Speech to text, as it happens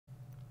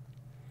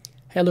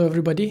Hello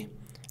everybody,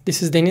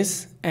 this is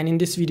Deniz, and in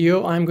this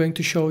video I'm going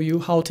to show you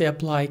how to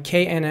apply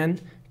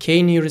KNN,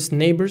 K nearest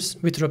neighbors,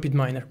 with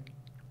Rapidminer.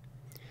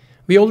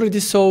 We already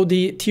saw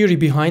the theory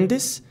behind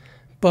this,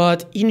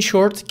 but in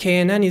short,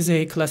 KNN is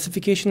a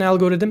classification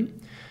algorithm,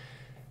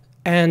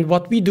 and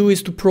what we do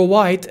is to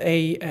provide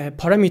a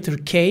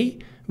parameter K,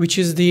 which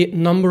is the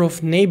number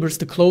of neighbors,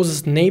 the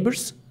closest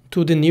neighbors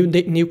to the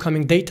new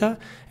coming data,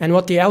 and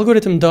what the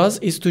algorithm does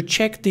is to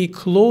check the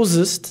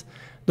closest,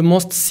 the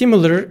most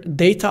similar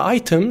data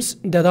items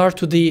that are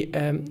to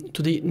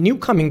the new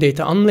coming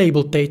data,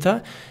 unlabeled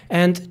data,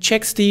 and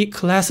checks the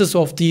classes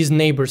of these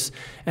neighbors.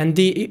 And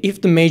if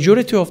the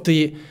majority of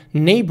the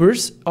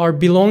neighbors are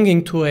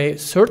belonging to a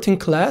certain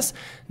class,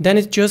 then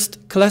it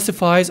just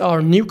classifies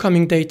our new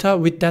coming data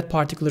with that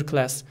particular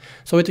class.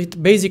 So what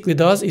it basically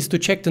does is to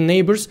check the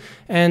neighbors,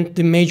 and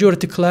the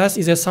majority class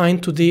is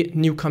assigned to the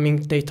new coming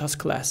data's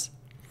class.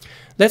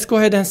 Let's go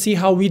ahead and see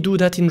how we do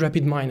that in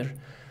Rapidminer.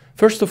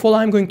 First of all,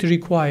 I'm going to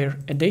require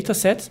a data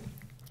set,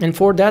 and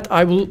for that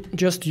I will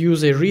just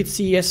use a read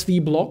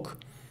CSV block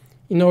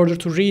in order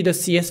to read a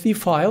CSV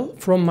file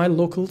from my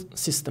local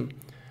system.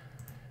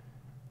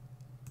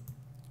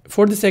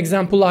 For this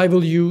example, I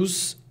will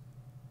use,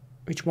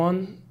 which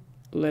one?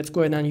 Let's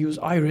go ahead and use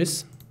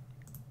Iris.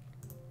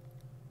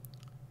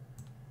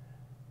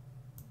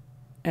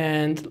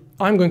 And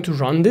I'm going to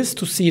run this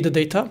to see the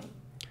data.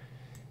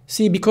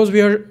 See, because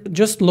we are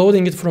just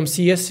loading it from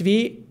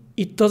CSV,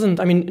 it doesn't,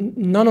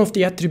 none of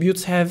the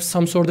attributes have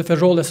some sort of a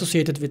role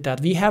associated with that.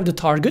 We have the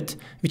target,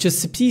 which is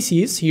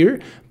species here,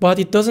 but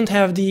it doesn't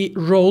have the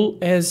role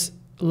as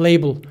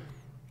label.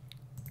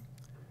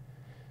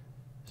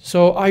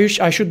 So I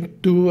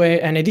should do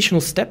an additional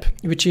step,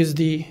 which is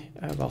the,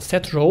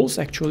 set roles,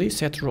 actually,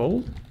 set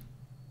role.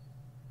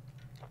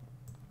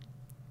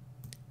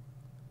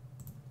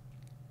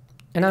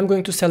 And I'm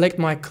going to select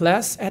my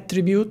class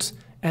attribute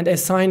and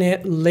assign a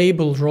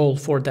label role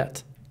for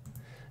that.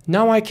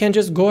 Now I can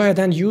just go ahead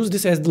and use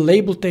this as the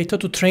labeled data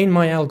to train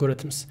my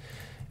algorithms.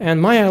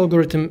 And my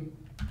algorithm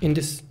in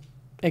this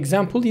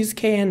example is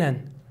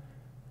KNN,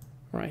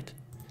 right?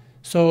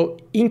 So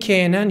in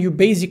KNN, you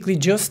basically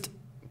just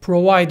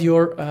provide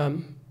your,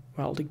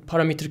 the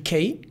parameter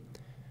K,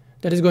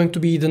 that is going to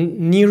be the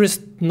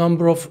nearest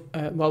number of,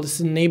 this is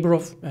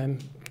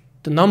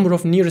the number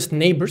of nearest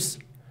neighbors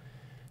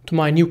to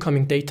my new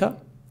coming data.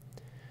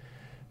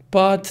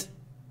 But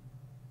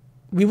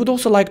we would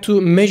also like to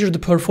measure the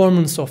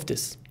performance of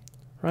this,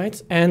 right?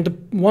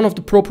 And one of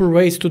the proper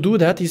ways to do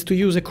that is to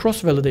use a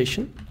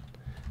cross-validation.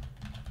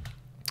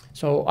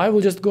 So I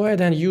will just go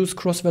ahead and use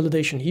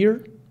cross-validation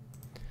here,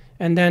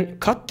 and then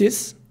cut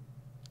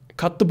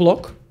the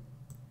block.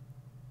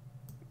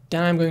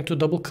 Then I'm going to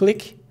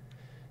double-click.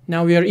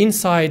 Now we are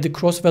inside the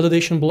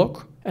cross-validation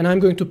block, and I'm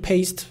going to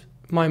paste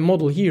my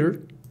model here.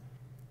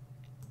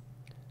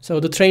 So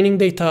the training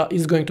data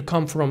is going to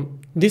come from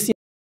this,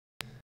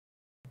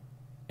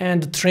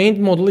 and the trained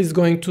model is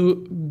going to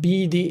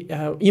be the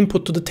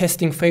input to the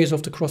testing phase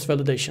of the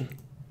cross-validation.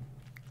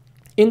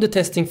 In the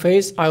testing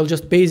phase, I'll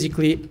just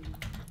basically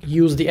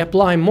use the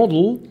apply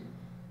model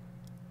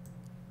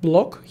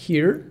block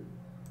here.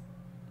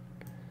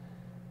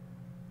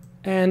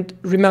 And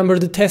remember,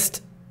 the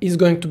test is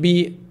going to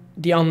be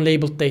the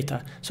unlabeled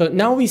data. So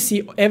now we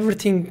see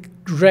everything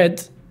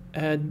red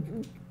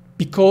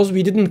because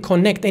we didn't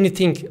connect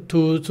anything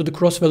to the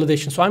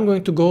cross-validation. So I'm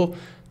going to go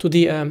to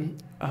the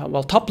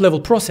top level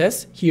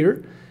process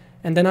here,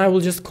 and then I will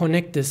just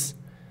connect this.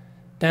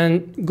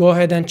 Then go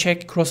ahead and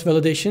check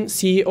cross-validation.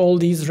 See, all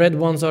these red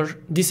ones are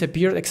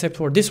disappeared except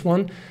for this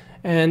one,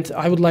 and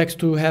I would like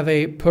to have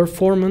a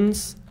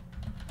performance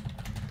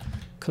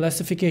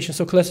classification.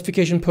 So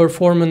classification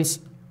performance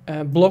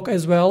block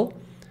as well.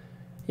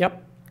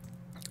 Yep.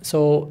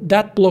 So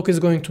that block is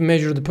going to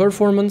measure the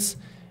performance,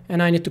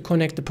 and I need to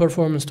connect the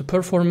performance to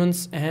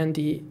performance and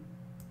the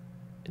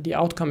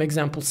outcome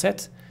example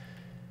set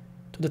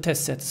to the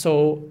test set.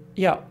 So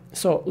yeah,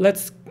 so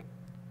let's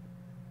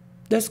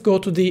go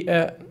to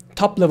the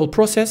top level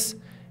process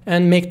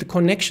and make the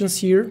connections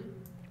here.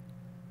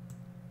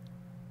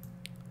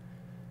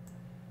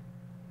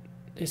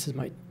 This is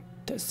my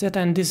test set,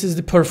 and this is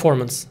the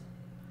performance.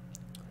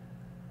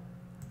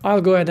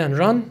 I'll go ahead and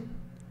run.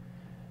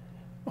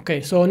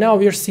 Okay, so now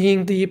we are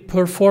seeing the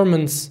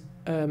performance,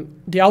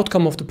 the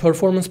outcome of the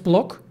performance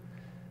block.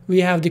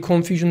 We have the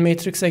confusion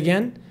matrix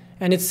again,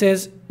 and it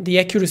says the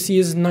accuracy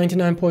is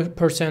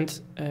 99%,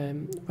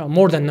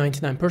 more than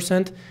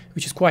 99%,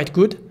 which is quite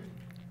good.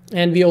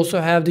 And we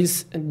also have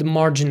the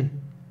margin,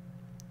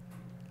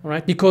 all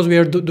right, because we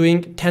are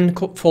doing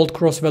 10-fold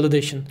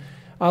cross-validation.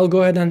 I'll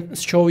go ahead and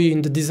show you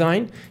in the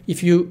design.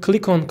 If you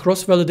click on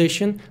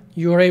cross-validation,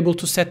 you are able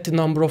to set the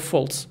number of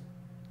folds.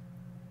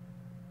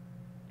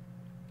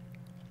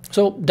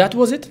 So that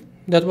was it.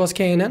 That was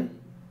KNN.